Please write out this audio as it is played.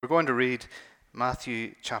We're going to read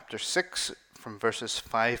Matthew chapter 6 from verses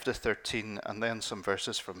 5 to 13 and then some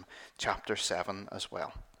verses from chapter 7 as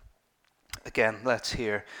well. Again, let's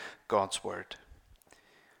hear God's word.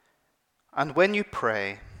 And when you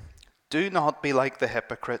pray, do not be like the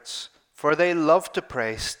hypocrites, for they love to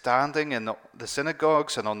pray standing in the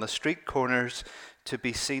synagogues and on the street corners to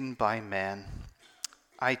be seen by men.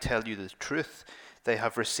 I tell you the truth, they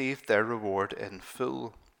have received their reward in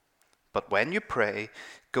full. But when you pray,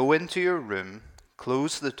 go into your room,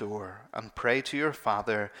 close the door, and pray to your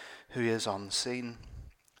Father who is unseen.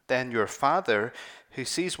 Then your Father, who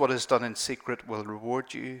sees what is done in secret, will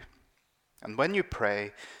reward you. And when you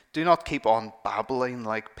pray, do not keep on babbling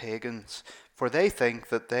like pagans, for they think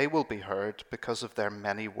that they will be heard because of their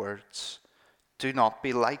many words. Do not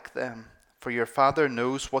be like them, for your Father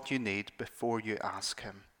knows what you need before you ask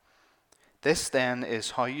him. This then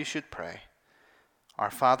is how you should pray. Our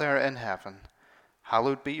Father in heaven,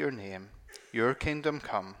 hallowed be your name. Your kingdom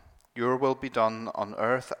come, your will be done on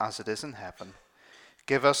earth as it is in heaven.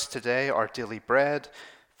 Give us today our daily bread.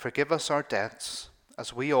 Forgive us our debts,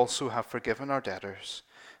 as we also have forgiven our debtors.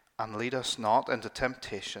 And lead us not into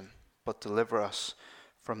temptation, but deliver us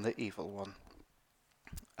from the evil one.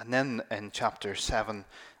 And then in chapter 7,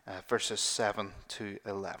 verses 7 to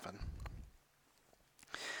 11.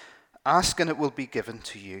 Ask and it will be given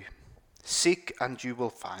to you. Seek and you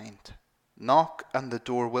will find. Knock and the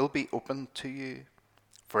door will be opened to you.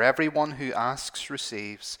 For everyone who asks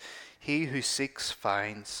receives. He who seeks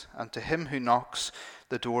finds. And to him who knocks,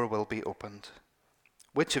 the door will be opened.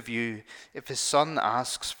 Which of you, if his son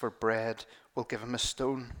asks for bread, will give him a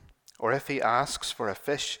stone? Or if he asks for a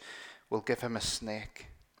fish, will give him a snake?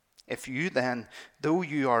 If you then, though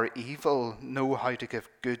you are evil, know how to give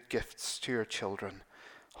good gifts to your children,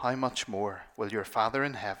 how much more will your Father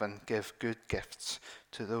in heaven give good gifts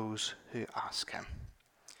to those who ask him?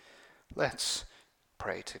 Let's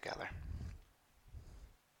pray together.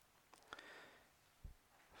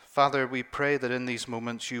 Father, we pray that in these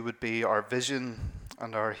moments you would be our vision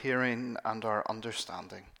and our hearing and our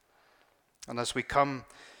understanding. And as we come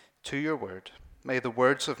to your word, may the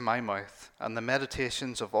words of my mouth and the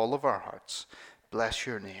meditations of all of our hearts bless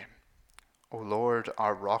your name, O Lord,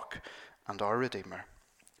 our rock and our Redeemer.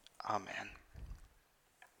 Amen.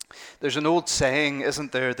 There's an old saying,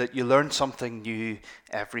 isn't there, that you learn something new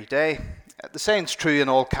every day. The saying's true in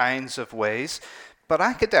all kinds of ways, but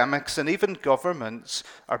academics and even governments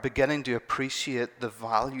are beginning to appreciate the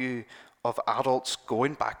value of adults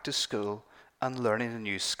going back to school and learning a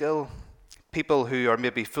new skill. People who are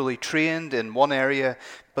maybe fully trained in one area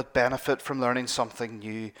but benefit from learning something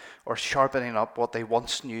new or sharpening up what they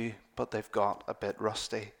once knew but they've got a bit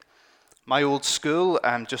rusty. My old school,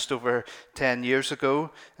 just over 10 years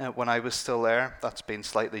ago, when I was still there, that's been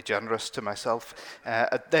slightly generous to myself,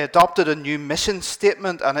 they adopted a new mission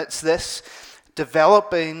statement, and it's this: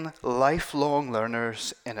 developing lifelong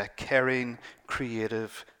learners in a caring,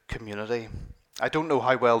 creative community. I don't know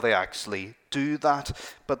how well they actually do that,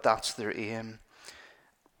 but that's their aim.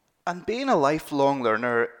 And being a lifelong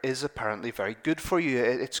learner is apparently very good for you.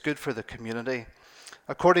 It's good for the community.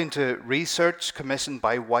 According to research commissioned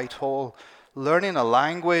by Whitehall, learning a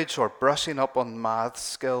language or brushing up on math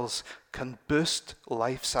skills can boost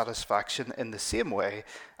life satisfaction in the same way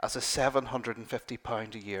as a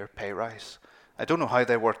 £750 a year pay rise. I don't know how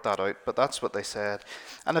they worked that out, but that's what they said.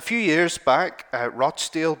 And a few years back,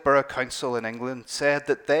 Rochdale Borough Council in England said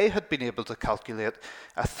that they had been able to calculate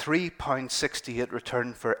a £3.68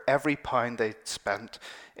 return for every pound they'd spent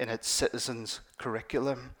in its citizens'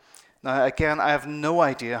 curriculum. Now, again, I have no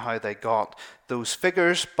idea how they got those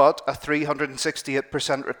figures, but a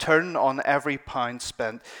 368% return on every pound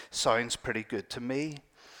spent sounds pretty good to me.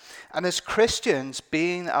 And as Christians,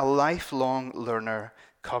 being a lifelong learner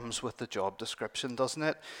comes with the job description, doesn't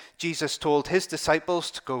it? Jesus told his disciples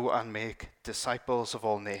to go and make disciples of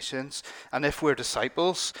all nations. And if we're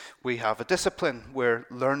disciples, we have a discipline. We're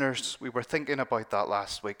learners. We were thinking about that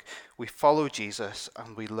last week. We follow Jesus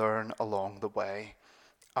and we learn along the way.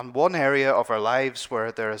 And one area of our lives where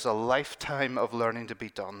there is a lifetime of learning to be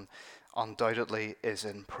done, undoubtedly, is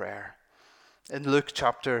in prayer. In Luke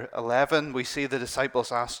chapter 11, we see the disciples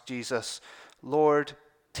ask Jesus, "Lord,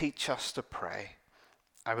 teach us to pray."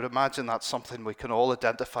 I would imagine that's something we can all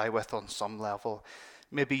identify with on some level.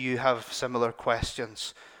 Maybe you have similar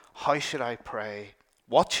questions. How should I pray?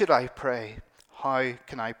 What should I pray? How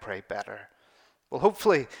can I pray better? Well,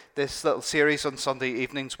 hopefully this little series on Sunday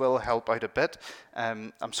evenings will help out a bit.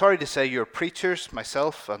 I'm sorry to say you're preachers,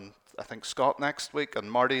 myself and I think Scott next week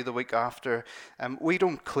and Marty the week after. We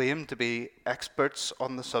don't claim to be experts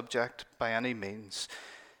on the subject by any means,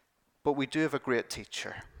 but we do have a great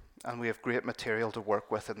teacher. and we have great material to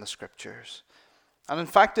work with in the scriptures. And in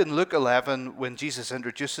fact, in Luke 11, when Jesus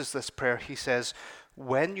introduces this prayer, he says,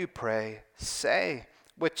 when you pray, say,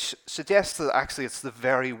 which suggests that actually it's the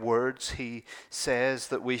very words he says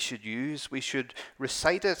that we should use. We should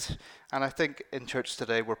recite it. And I think in church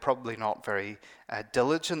today we're probably not very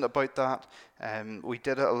diligent about that. We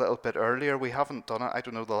did it a little bit earlier. We haven't done it. I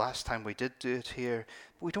don't know the last time we did do it here.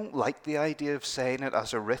 We don't like the idea of saying it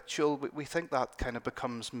as a ritual. We think that kind of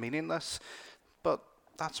becomes meaningless. But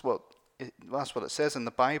that's what it says in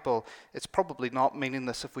the Bible. It's probably not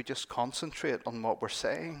meaningless if we just concentrate on what we're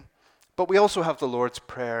saying. But we also have the Lord's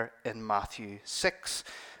Prayer in Matthew 6.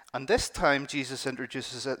 And this time Jesus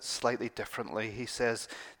introduces it slightly differently. He says,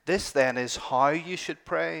 this then is how you should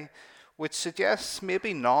pray, which suggests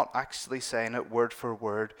maybe not actually saying it word for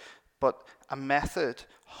word, but a method,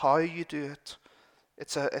 how you do it.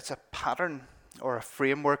 It's a pattern or a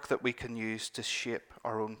framework that we can use to shape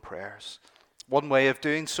our own prayers. One way of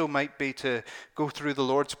doing so might be to go through the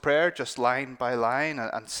Lord's Prayer just line by line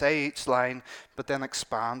and say each line, but then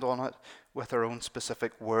expand on it with our own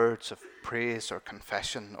specific words of praise or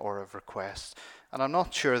confession or of request. And I'm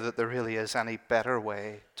not sure that there really is any better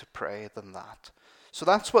way to pray than that. So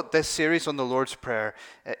that's what this series on the Lord's Prayer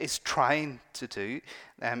is trying to do.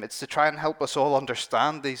 It's to try and help us all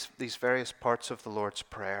understand these various parts of the Lord's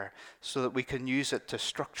Prayer so that we can use it to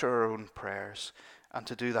structure our own prayers and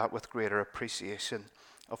to do that with greater appreciation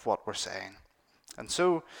of what we're saying. And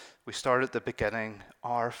so we start at the beginning,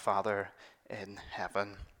 Our Father in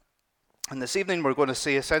heaven. And this evening we're going to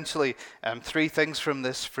see essentially three things from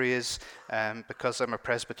this phrase, because I'm a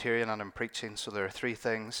Presbyterian and I'm preaching, so there are three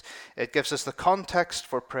things. It gives us the context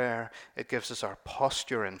for prayer, it gives us our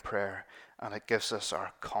posture in prayer, and it gives us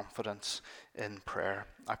our confidence in prayer.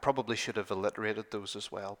 I probably should have alliterated those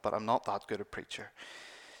as well, but I'm not that good a preacher.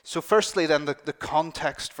 So firstly then, the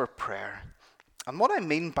context for prayer. And what I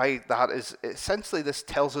mean by that is essentially this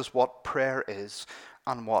tells us what prayer is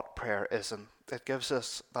and what prayer isn't. It gives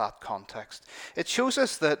us that context. It shows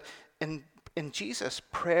us that in Jesus,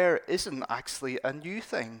 prayer isn't actually a new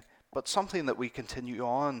thing, but something that we continue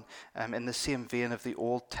on in the same vein of the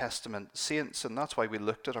Old Testament saints. And that's why we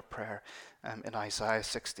looked at a prayer in Isaiah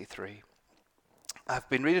 63. I've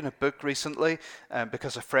been reading a book recently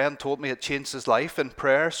because a friend told me it changed his life in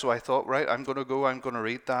prayer, so I thought, right, I'm going to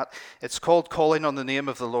read that. It's called Calling on the Name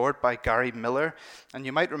of the Lord by Gary Miller. And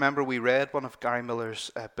you might remember we read one of Gary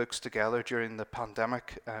Miller's books together during the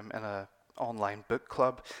pandemic in a online book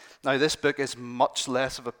club. Now this book is much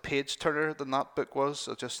less of a page turner than that book was.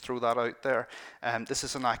 I'll just throw that out there. This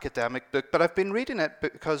is an academic book, but I've been reading it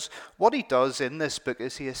because what he does in this book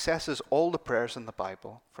is he assesses all the prayers in the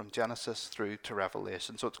Bible from Genesis through to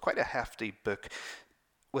Revelation. So it's quite a hefty book,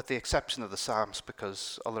 with the exception of the Psalms,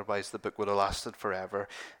 because otherwise the book would have lasted forever.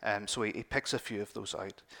 So he picks a few of those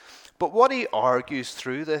out. But what he argues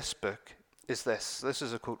through this book is this. This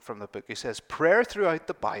is a quote from the book. He says, prayer throughout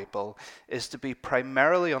the Bible is to be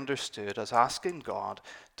primarily understood as asking God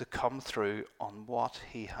to come through on what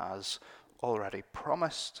he has already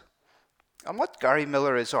promised. And what Gary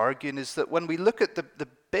Miller is arguing is that when we look at the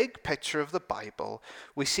big picture of the Bible,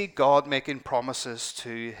 we see God making promises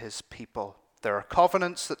to his people. There are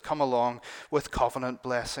covenants that come along with covenant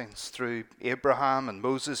blessings through Abraham and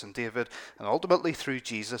Moses and David, and ultimately through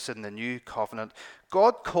Jesus in the new covenant.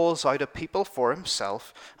 God calls out a people for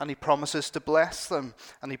himself, and he promises to bless them,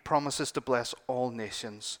 and he promises to bless all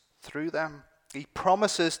nations through them. He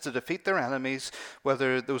promises to defeat their enemies,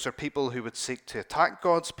 whether those are people who would seek to attack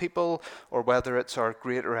God's people, or whether it's our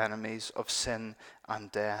greater enemies of sin and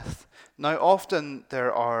death. Now, often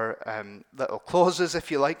there are little clauses, if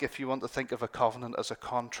you like, if you want to think of a covenant as a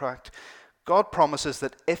contract. God promises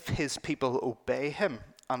that if his people obey him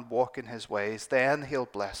and walk in his ways, then he'll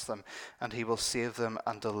bless them, and he will save them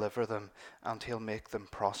and deliver them, and he'll make them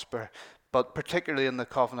prosper. But particularly in the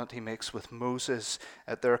covenant he makes with Moses,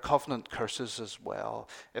 there are covenant curses as well.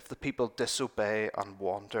 If the people disobey and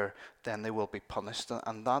wander, then they will be punished.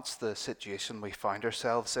 And that's the situation we find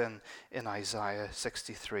ourselves in Isaiah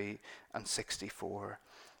 63 and 64.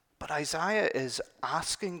 But Isaiah is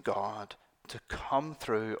asking God to come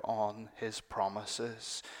through on his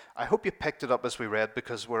promises. I hope you picked it up as we read,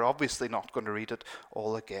 because we're obviously not going to read it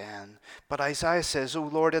all again. But Isaiah says, "O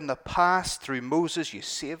Lord, in the past through Moses you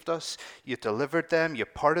saved us, you delivered them, you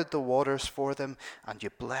parted the waters for them, and you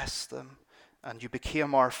blessed them. And you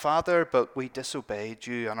became our father, but we disobeyed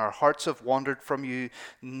you, and our hearts have wandered from you.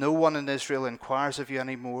 No one in Israel inquires of you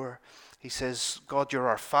anymore." He says, God, you're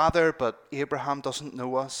our father, but Abraham doesn't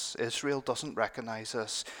know us. Israel doesn't recognize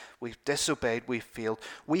us. We've disobeyed, we've failed.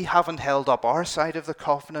 We haven't held up our side of the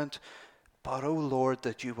covenant, But, oh Lord,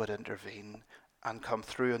 that you would intervene and come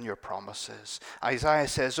through on your promises. Isaiah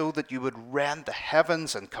says, oh, that you would rend the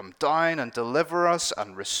heavens and come down and deliver us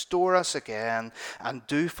and restore us again and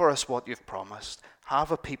do for us what you've promised.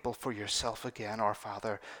 Have a people for yourself again, our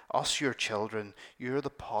Father, us your children. You're the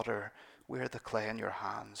potter, we're the clay in your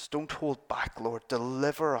hands. Don't hold back, Lord.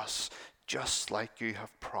 Deliver us just like you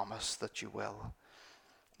have promised that you will.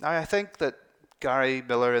 Now, I think that Gary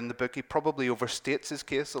Miller in the book, he probably overstates his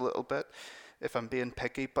case a little bit, if I'm being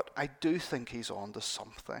picky, but I do think he's on to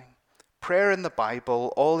something. Prayer in the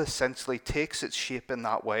Bible all essentially takes its shape in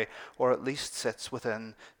that way, or at least sits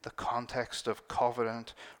within the context of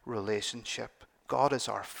covenant relationship. God is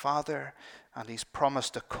our Father, and he's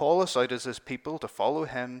promised to call us out as his people to follow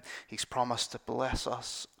him. He's promised to bless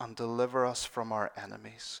us and deliver us from our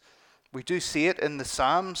enemies. We do see it in the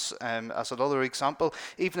Psalms as another example,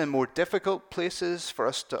 even in more difficult places for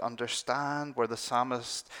us to understand, where the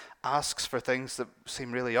psalmist asks for things that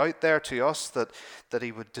seem really out there to us, that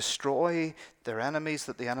he would destroy their enemies,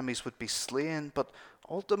 that the enemies would be slain. But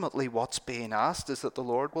ultimately what's being asked is that the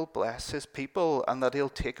Lord will bless his people and that he'll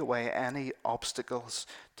take away any obstacles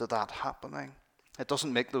to that happening. It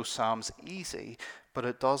doesn't make those Psalms easy, but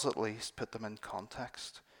it does at least put them in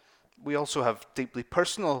context. We also have deeply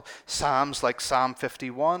personal psalms like Psalm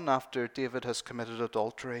 51. After David has committed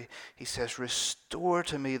adultery, he says, restore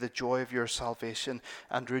to me the joy of your salvation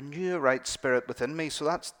and renew a right spirit within me. So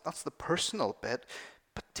that's the personal bit.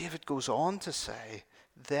 But David goes on to say,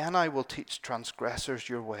 then I will teach transgressors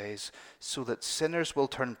your ways, so that sinners will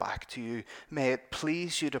turn back to you. May it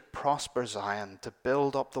please you to prosper Zion, to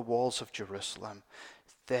build up the walls of Jerusalem.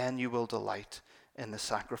 Then you will delight in the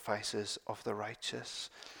sacrifices of the righteous.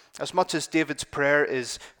 As much as David's prayer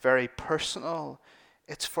is very personal,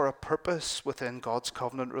 it's for a purpose within God's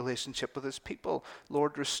covenant relationship with his people.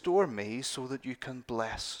 Lord, restore me so that you can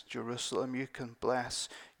bless Jerusalem, you can bless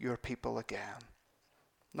your people again.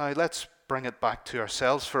 Now let's bring it back to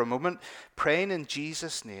ourselves for a moment. Praying in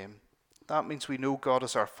Jesus' name, that means we know God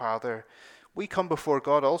as our Father. We come before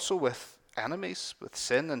God also with enemies, with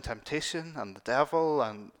sin and temptation and the devil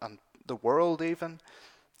and the world even.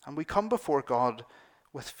 And we come before God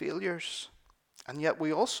with failures. And yet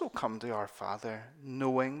we also come to our Father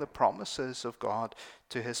knowing the promises of God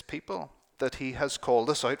to his people, that he has called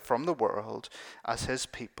us out from the world as his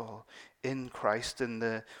people in Christ, in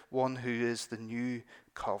the one who is the new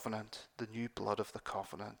covenant, the new blood of the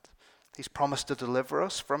covenant. He's promised to deliver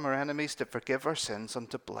us from our enemies, to forgive our sins,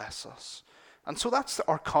 and to bless us. And so that's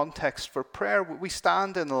our context for prayer. We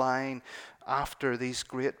stand in line after these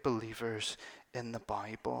great believers in the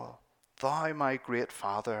Bible. Thou, my great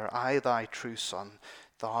Father, I thy true Son,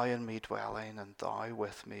 thou in me dwelling, and thou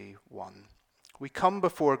with me one. We come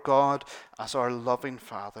before God as our loving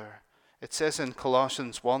Father. It says in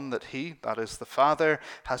Colossians 1 that he, that is the Father,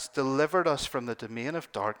 has delivered us from the domain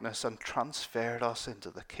of darkness and transferred us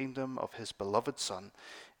into the kingdom of his beloved Son,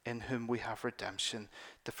 in whom we have redemption,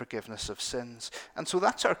 the forgiveness of sins. And so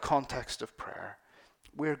that's our context of prayer.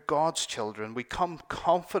 We're God's children. We come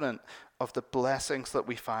confident of the blessings that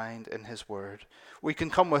we find in his word. We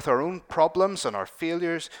can come with our own problems and our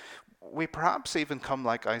failures. We perhaps even come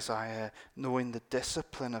like Isaiah, knowing the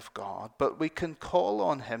discipline of God, but we can call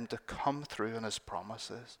on him to come through in his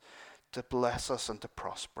promises, to bless us and to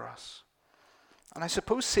prosper us. And I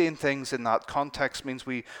suppose saying things in that context means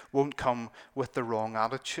we won't come with the wrong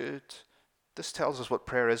attitude. This tells us what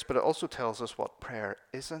prayer is, but it also tells us what prayer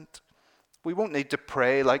isn't. We won't need to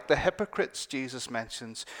pray like the hypocrites Jesus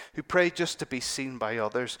mentions, who pray just to be seen by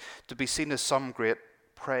others, to be seen as some great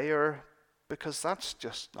prayer, because that's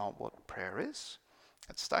just not what prayer is.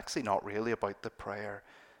 It's actually not really about the prayer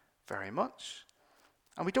very much.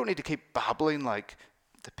 And we don't need to keep babbling like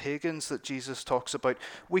the pagans that Jesus talks about.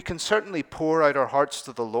 We can certainly pour out our hearts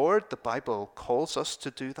to the Lord. The Bible calls us to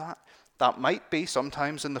do that. That might be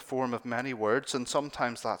sometimes in the form of many words, and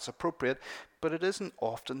sometimes that's appropriate, but it isn't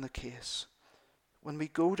often the case. When we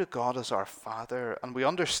go to God as our Father, and we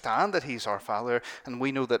understand that he's our Father, and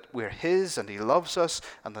we know that we're his, and he loves us,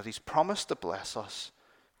 and that he's promised to bless us,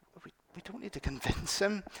 we don't need to convince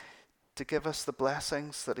him to give us the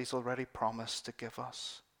blessings that he's already promised to give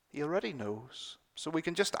us. He already knows. So we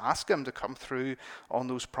can just ask him to come through on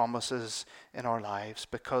those promises in our lives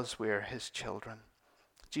because we're his children.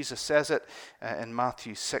 Jesus says it in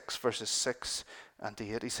Matthew 6, verses 6 and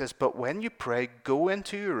 8. He says, but when you pray, go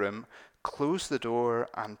into your room, close the door,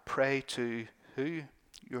 and pray to who?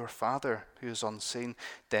 Your Father who is unseen.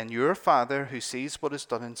 Then your Father who sees what is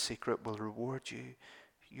done in secret will reward you.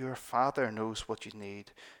 Your Father knows what you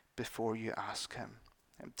need before you ask him.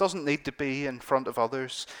 It doesn't need to be in front of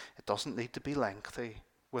others. It doesn't need to be lengthy.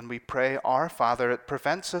 When we pray our Father, it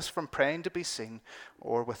prevents us from praying to be seen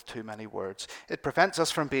or with too many words. It prevents us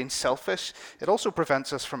from being selfish. It also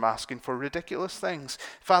prevents us from asking for ridiculous things.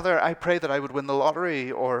 Father, I pray that I would win the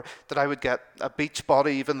lottery, or that I would get a beach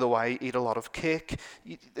body even though I eat a lot of cake.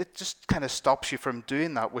 It just kind of stops you from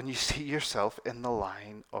doing that when you see yourself in the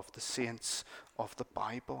line of the saints of the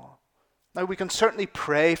Bible. Now, we can certainly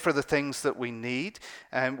pray for the things that we need,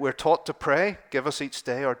 and we're taught to pray, give us each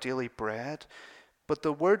day our daily bread. But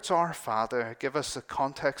the words "Our Father" give us the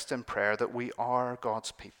context in prayer that we are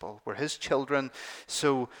God's people. We're his children,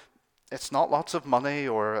 so it's not lots of money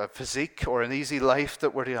or a physique or an easy life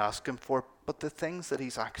that we're to ask him for, but the things that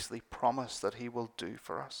he's actually promised that he will do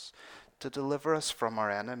for us, to deliver us from our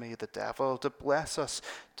enemy, the devil, to bless us,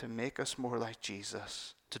 to make us more like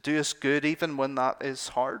Jesus, to do us good even when that is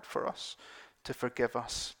hard for us, to forgive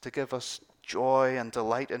us, to give us joy and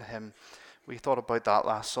delight in him. We thought about that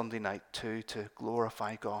last Sunday night too, to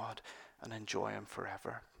glorify God and enjoy him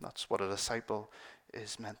forever. That's what a disciple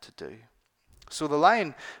is meant to do. So the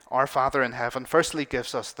line, "Our Father in heaven," firstly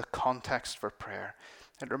gives us the context for prayer.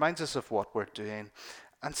 It reminds us of what we're doing.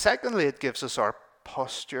 And secondly, it gives us our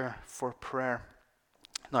posture for prayer.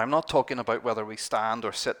 Now, I'm not talking about whether we stand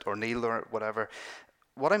or sit or kneel or whatever.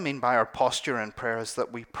 What I mean by our posture in prayer is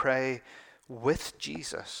that we pray with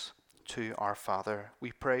Jesus to our Father.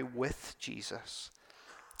 We pray with Jesus.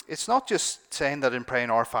 It's not just saying that in praying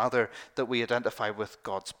 "Our Father" that we identify with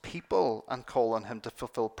God's people and call on him to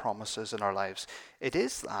fulfill promises in our lives. It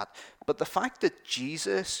is that. But the fact that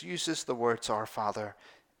Jesus uses the words "Our Father"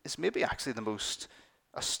 is maybe actually the most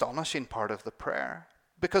astonishing part of the prayer.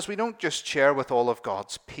 Because we don't just share with all of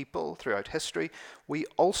God's people throughout history, we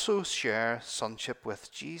also share sonship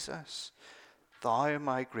with Jesus. "Thou,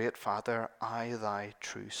 my great Father, I thy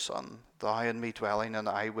true Son, thou in me dwelling and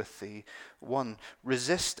I with thee one."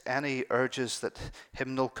 Resist any urges that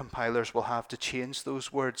hymnal compilers will have to change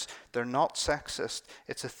those words. They're not sexist.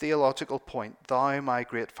 It's a theological point. "Thou, my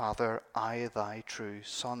great Father, I thy true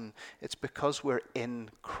Son." It's because we're in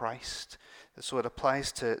Christ. So it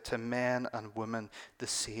applies to men and women the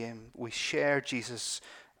same. We share Jesus,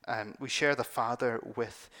 we share the Father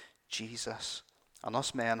with Jesus. And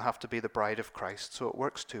us men have to be the bride of Christ, so it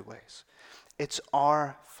works two ways. It's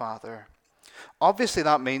our Father. Obviously,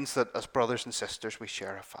 that means that as brothers and sisters, we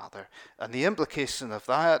share a Father. And the implication of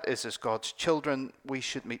that is, as God's children, we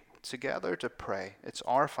should meet together to pray. It's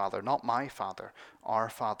our Father, not my Father,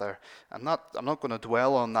 our Father. And I'm not going to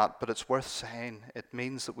dwell on that, but it's worth saying. It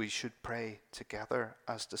means that we should pray together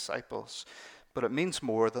as disciples. But it means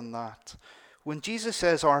more than that. When Jesus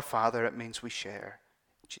says "Our Father," it means we share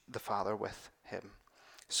the Father with him.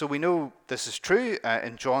 So we know this is true.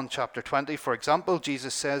 In John chapter 20, for example,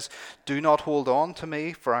 Jesus says, "Do not hold on to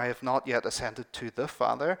me, for I have not yet ascended to the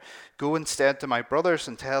Father. Go instead to my brothers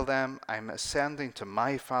and tell them, I'm ascending to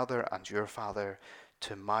my Father and your Father,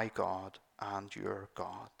 to my God and your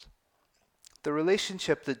God." The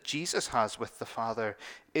relationship that Jesus has with the Father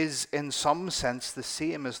is in some sense the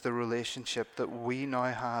same as the relationship that we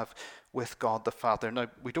now have with God the Father. Now,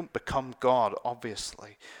 we don't become God,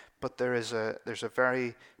 obviously, but there's a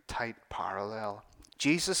very tight parallel.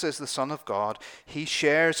 Jesus is the Son of God. He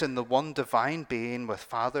shares in the one divine being with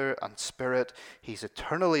Father and Spirit. He's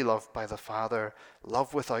eternally loved by the Father,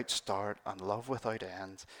 love without start and love without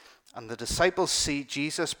end. And the disciples see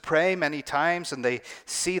Jesus pray many times, and they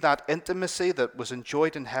see that intimacy that was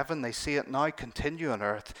enjoyed in heaven. They see it now continue on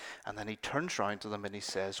earth. And then he turns around to them and he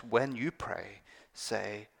says, "When you pray,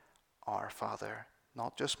 say, Our Father,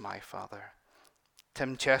 not just my Father."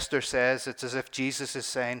 Tim Chester says it's as if Jesus is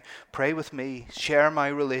saying, "Pray with me, share my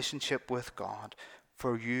relationship with God,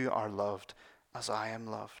 for you are loved as I am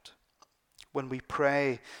loved." When we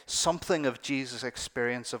pray, something of Jesus'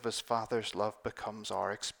 experience of his Father's love becomes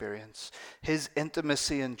our experience. His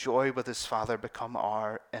intimacy and joy with his Father become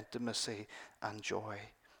our intimacy and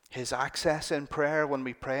joy. His access in prayer when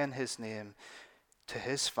we pray in his name to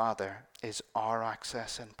his Father is our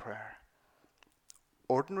access in prayer.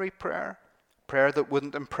 Ordinary prayer, prayer that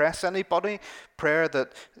wouldn't impress anybody, prayer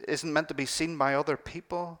that isn't meant to be seen by other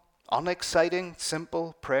people, unexciting,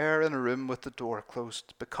 simple prayer in a room with the door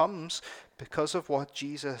closed becomes, because of what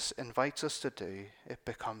Jesus invites us to do, it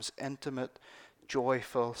becomes intimate,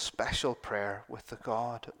 joyful, special prayer with the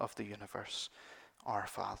God of the universe, our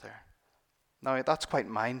Father. Now, that's quite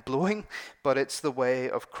mind-blowing, but it's the way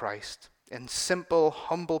of Christ. In simple,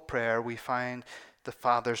 humble prayer, we find the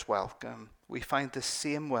Father's welcome. We find the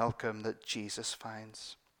same welcome that Jesus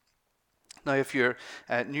finds. Now, if you're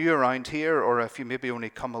new around here, or if you maybe only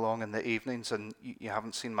come along in the evenings and you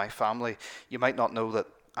haven't seen my family, you might not know that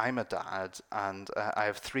I'm a dad, and I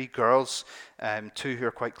have 3 girls, 2 who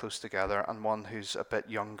are quite close together and 1 who's a bit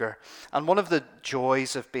younger. And one of the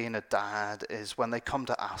joys of being a dad is when they come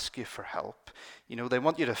to ask you for help. You know, they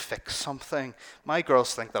want you to fix something. My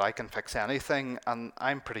girls think that I can fix anything, and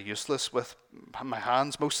I'm pretty useless with my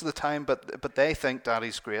hands most of the time, but they think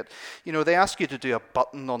Daddy's great. You know, they ask you to do a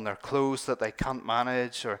button on their clothes that they can't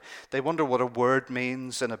manage, or they wonder what a word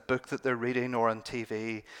means in a book that they're reading or on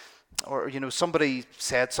TV. Or, you know, somebody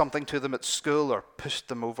said something to them at school or pushed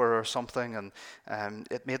them over or something, and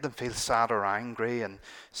it made them feel sad or angry, and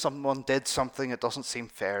someone did something that doesn't seem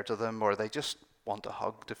fair to them, or they just want a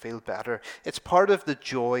hug to feel better. It's part of the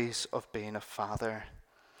joys of being a father.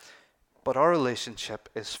 But our relationship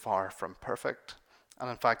is far from perfect. And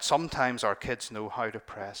in fact, sometimes our kids know how to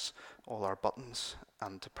press all our buttons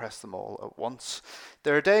and to press them all at once.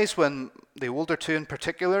 There are days when the older 2 in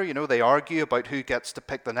particular, you know, they argue about who gets to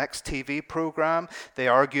pick the next TV program. They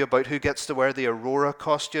argue about who gets to wear the Aurora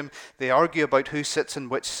costume. They argue about who sits in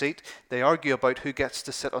which seat. They argue about who gets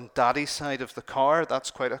to sit on Daddy's side of the car. That's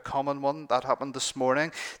quite a common one. That happened this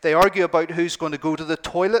morning. They argue about who's going to go to the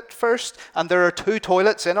toilet first, and there are 2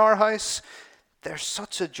 toilets in our house. There's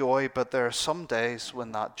such a joy, but there are some days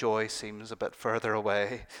when that joy seems a bit further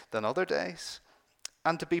away than other days.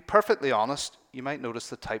 And to be perfectly honest, you might notice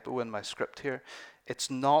the typo in my script here. It's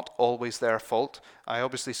not always their fault. I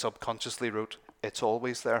obviously subconsciously wrote, it's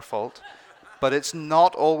always their fault. But it's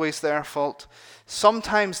not always their fault.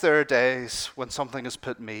 Sometimes there are days when something has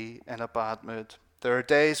put me in a bad mood. There are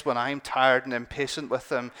days when I'm tired and impatient with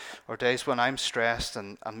them, or days when I'm stressed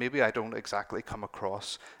and maybe I don't exactly come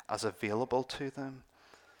across as available to them.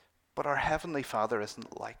 But our Heavenly Father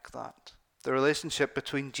isn't like that. The relationship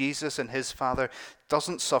between Jesus and his Father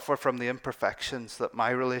doesn't suffer from the imperfections that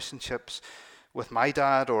my relationships with my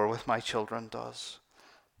dad or with my children does.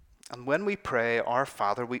 And when we pray, our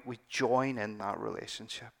Father, we join in that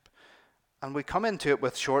relationship. And we come into it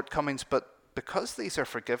with shortcomings, but because these are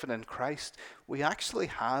forgiven in Christ, we actually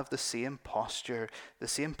have the same posture, the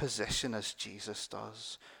same position as Jesus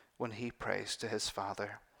does when he prays to his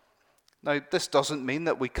Father. Now, this doesn't mean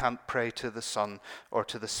that we can't pray to the Son or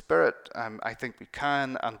to the Spirit. I think we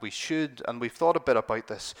can and we should, and we've thought a bit about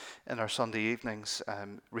this in our Sunday evenings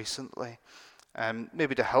recently.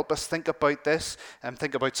 Maybe to help us think about this,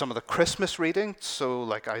 think about some of the Christmas readings, so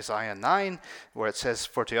like Isaiah 9, where it says,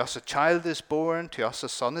 "For to us a child is born, to us a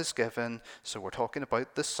son is given," so we're talking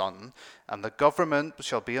about the Son, "and the government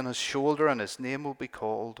shall be on his shoulder, and his name will be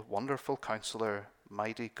called Wonderful Counselor,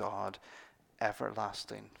 Mighty God,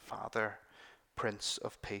 Everlasting Father, Prince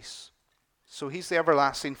of Peace." So he's the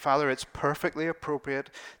everlasting Father. It's perfectly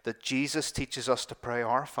appropriate that Jesus teaches us to pray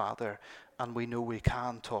our Father, and we know we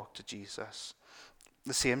can talk to Jesus.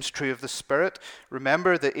 The same is true of the Spirit.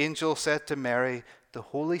 Remember, the angel said to Mary, "The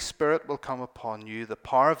Holy Spirit will come upon you. The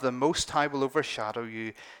power of the Most High will overshadow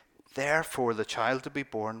you. Therefore, the child to be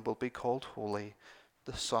born will be called Holy,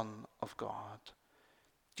 the Son of God."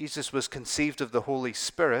 Jesus was conceived of the Holy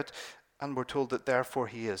Spirit, and we're told that therefore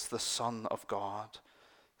he is the Son of God.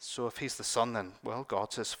 So if he's the Son, then, well,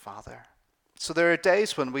 God's his Father. So there are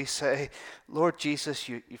days when we say, "Lord Jesus,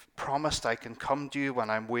 you've promised I can come to you when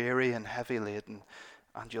I'm weary and heavy laden,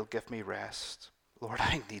 and you'll give me rest. Lord,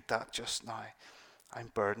 I need that just now. I'm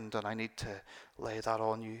burdened and I need to lay that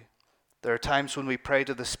on you." There are times when we pray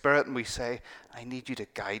to the Spirit and we say, "I need you to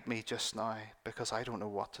guide me just now because I don't know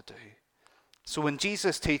what to do." So when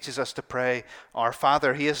Jesus teaches us to pray our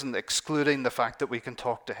Father, he isn't excluding the fact that we can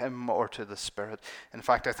talk to him or to the Spirit. In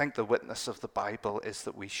fact, I think the witness of the Bible is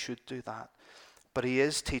that we should do that. But he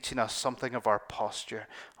is teaching us something of our posture.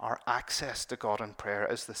 Our access to God in prayer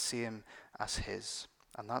is the same as his.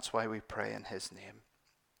 And that's why we pray in his name.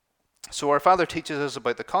 So our Father teaches us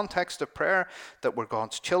about the context of prayer, that we're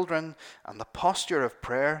God's children, and the posture of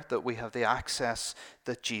prayer, that we have the access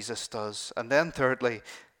that Jesus does. And then thirdly,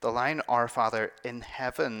 the line, "Our Father in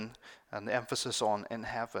heaven," and the emphasis on in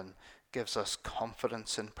heaven, gives us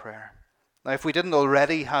confidence in prayer. Now, if we didn't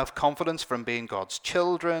already have confidence from being God's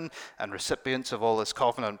children and recipients of all his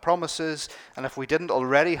covenant promises, and if we didn't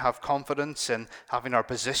already have confidence in having our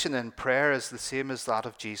position in prayer as the same as that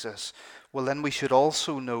of Jesus, well, then we should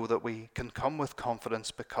also know that we can come with confidence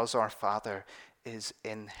because our Father is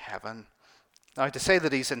in heaven. Now, to say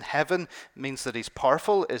that he's in heaven means that he's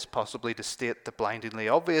powerful is possibly to state the blindingly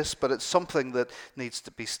obvious, but it's something that needs to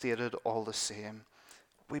be stated all the same.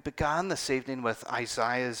 We began this evening with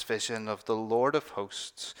Isaiah's vision of the Lord of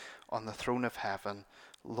hosts on the throne of heaven,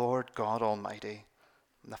 Lord God Almighty.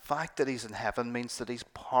 And the fact that he's in heaven means that he's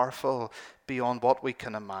powerful beyond what we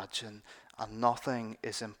can imagine, and nothing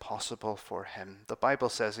is impossible for him. The Bible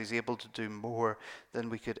says he's able to do more than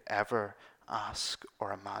we could ever ask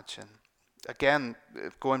or imagine. Again,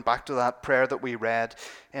 going back to that prayer that we read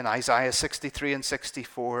in Isaiah 63 and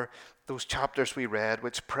 64, those chapters we read,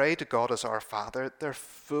 which pray to God as our Father, they're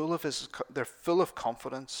full of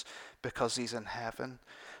confidence because he's in heaven.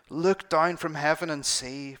 Look down from heaven and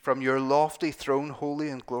see, from your lofty throne, holy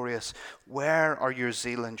and glorious, where are your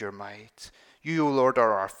zeal and your might? You, O Lord,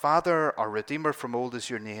 are our Father, our Redeemer from old is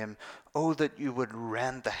your name. Oh, that you would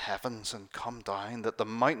rend the heavens and come down, that the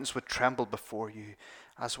mountains would tremble before you.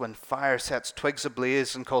 As when fire sets twigs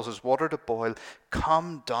ablaze and causes water to boil,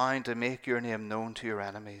 come down to make your name known to your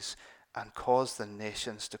enemies and cause the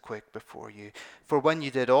nations to quake before you. For when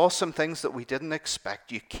you did awesome things that we didn't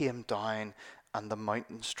expect, you came down and the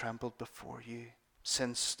mountains trembled before you.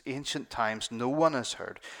 Since ancient times, no one has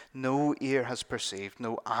heard, no ear has perceived,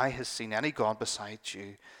 no eye has seen any God besides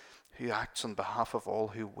you who acts on behalf of all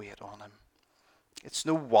who wait on him. It's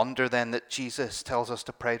no wonder then that Jesus tells us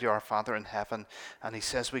to pray to our Father in heaven, and he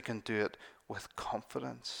says we can do it with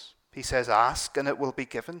confidence. He says, ask and it will be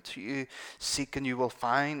given to you. Seek and you will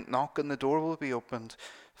find. Knock and the door will be opened.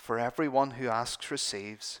 For everyone who asks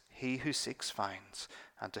receives. He who seeks finds.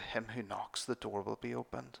 And to him who knocks the door will be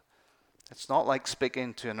opened. It's not like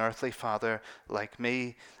speaking to an earthly father like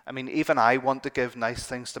me. I mean, even I want to give nice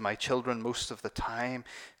things to my children most of the time.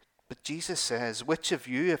 But Jesus says, which of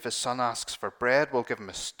you, if his son asks for bread, will give him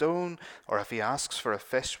a stone? Or if he asks for a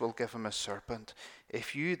fish, will give him a serpent?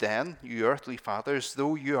 If you then, you earthly fathers,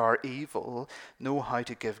 though you are evil, know how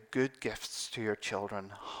to give good gifts to your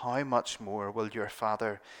children, how much more will your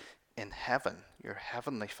Father in heaven, your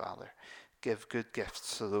heavenly Father, give good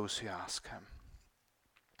gifts to those who ask him?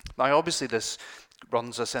 Now, obviously, this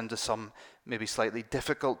runs us into some maybe slightly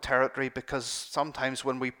difficult territory, because sometimes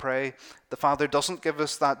when we pray, the Father doesn't give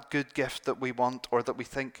us that good gift that we want or that we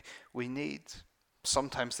think we need.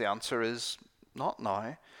 Sometimes the answer is not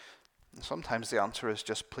now. Sometimes the answer is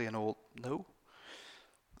just plain old no.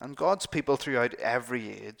 And God's people throughout every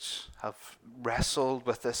age have wrestled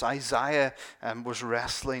with this. Isaiah was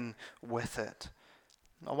wrestling with it.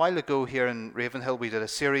 A while ago here in Ravenhill, we did a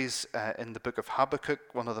series in the book of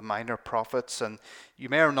Habakkuk, one of the minor prophets, and you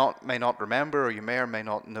may not remember, or you may or may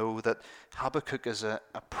not know that Habakkuk is a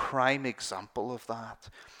prime example of that.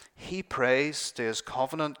 He prays to his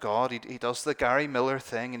covenant God. He does the Gary Miller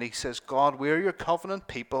thing, and he says, God, we're your covenant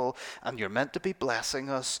people, and you're meant to be blessing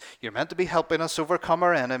us. You're meant to be helping us overcome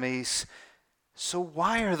our enemies. So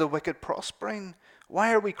why are the wicked prospering?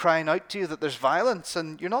 Why are we crying out to you that there's violence,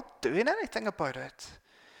 and you're not doing anything about it?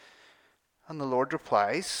 And the Lord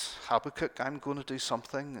replies, Habakkuk, I'm going to do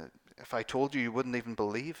something. If I told you, you wouldn't even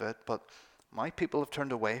believe it, but my people have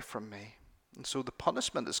turned away from me. And so the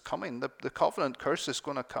punishment is coming. The covenant curse is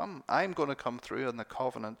going to come. I'm going to come through on the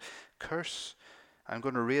covenant curse. I'm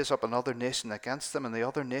going to raise up another nation against them, and the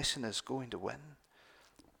other nation is going to win.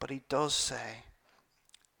 But he does say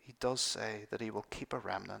that he will keep a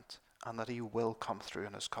remnant and that he will come through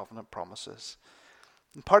in his covenant promises.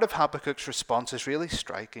 And part of Habakkuk's response is really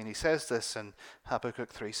striking. He says this in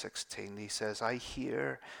Habakkuk 3:16. He says, I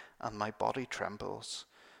hear and my body trembles.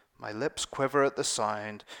 My lips quiver at the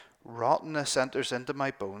sound. Rottenness enters into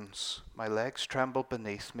my bones. My legs tremble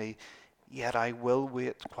beneath me. Yet I will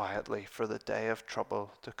wait quietly for the day of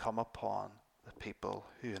trouble to come upon the people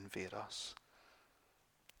who invade us.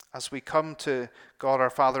 As we come to God our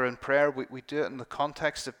Father in prayer, we do it in the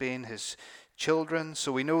context of being his children.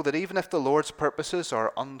 So we know that even if the Lord's purposes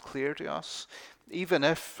are unclear to us, even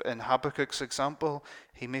if in Habakkuk's example,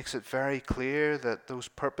 he makes it very clear that those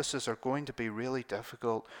purposes are going to be really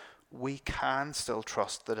difficult, we can still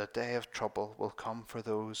trust that a day of trouble will come for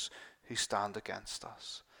those who stand against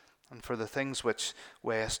us. And for the things which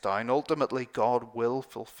weigh us down, ultimately God will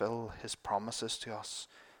fulfill his promises to us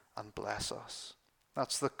and bless us.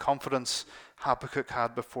 That's the confidence Habakkuk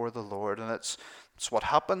had before the Lord, and it's what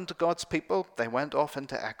happened to God's people. They went off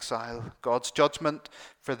into exile, God's judgment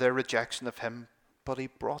for their rejection of him, but he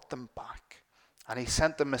brought them back. And he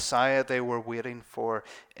sent the Messiah they were waiting for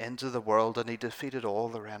into the world, and he defeated all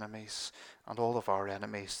their enemies and all of our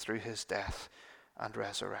enemies through his death and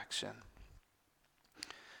resurrection.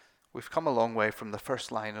 We've come a long way from the first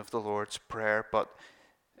line of the Lord's Prayer, but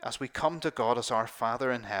as we come to God as our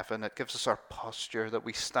Father in heaven, it gives us our posture that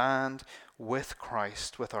we stand with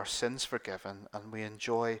Christ, with our sins forgiven, and we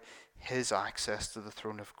enjoy his access to the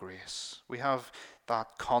throne of grace. We have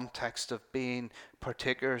that context of being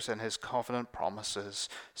partakers in his covenant promises,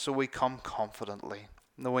 so we come confidently.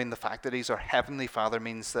 Knowing the fact that he's our heavenly Father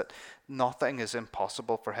means that nothing is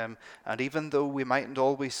impossible for him. And even though we mightn't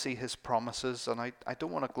always see his promises, and I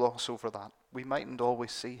don't want to gloss over that, we mightn't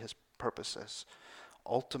always see his purposes,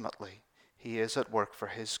 ultimately, he is at work for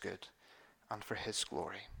his good and for his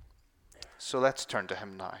glory. So let's turn to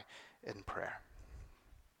him now in prayer.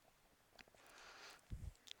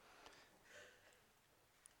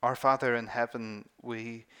 Our Father in heaven,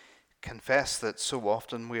 we confess that so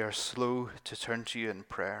often we are slow to turn to you in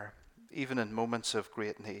prayer, even in moments of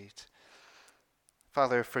great need.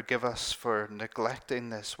 Father, forgive us for neglecting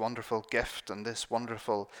this wonderful gift and this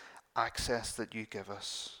wonderful access that you give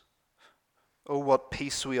us. Oh, what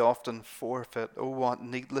peace we often forfeit. Oh, what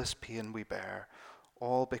needless pain we bear,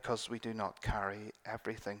 all because we do not carry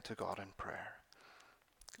everything to God in prayer.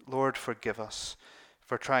 Lord, forgive us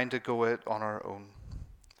for trying to go it on our own.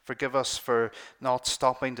 Forgive us for not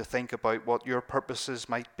stopping to think about what your purposes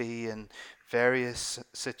might be in various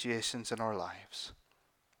situations in our lives.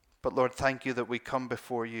 But Lord, thank you that we come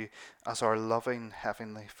before you as our loving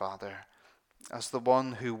Heavenly Father, as the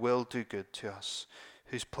one who will do good to us,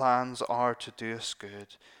 whose plans are to do us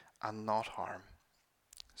good and not harm.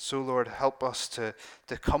 So Lord, help us to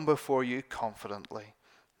come before you confidently,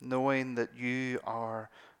 knowing that you are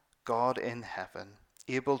God in heaven,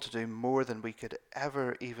 able to do more than we could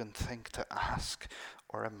ever even think to ask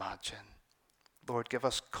or imagine. Lord, give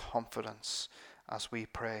us confidence as we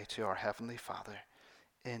pray to our Heavenly Father.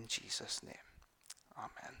 In Jesus' name,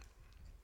 amen.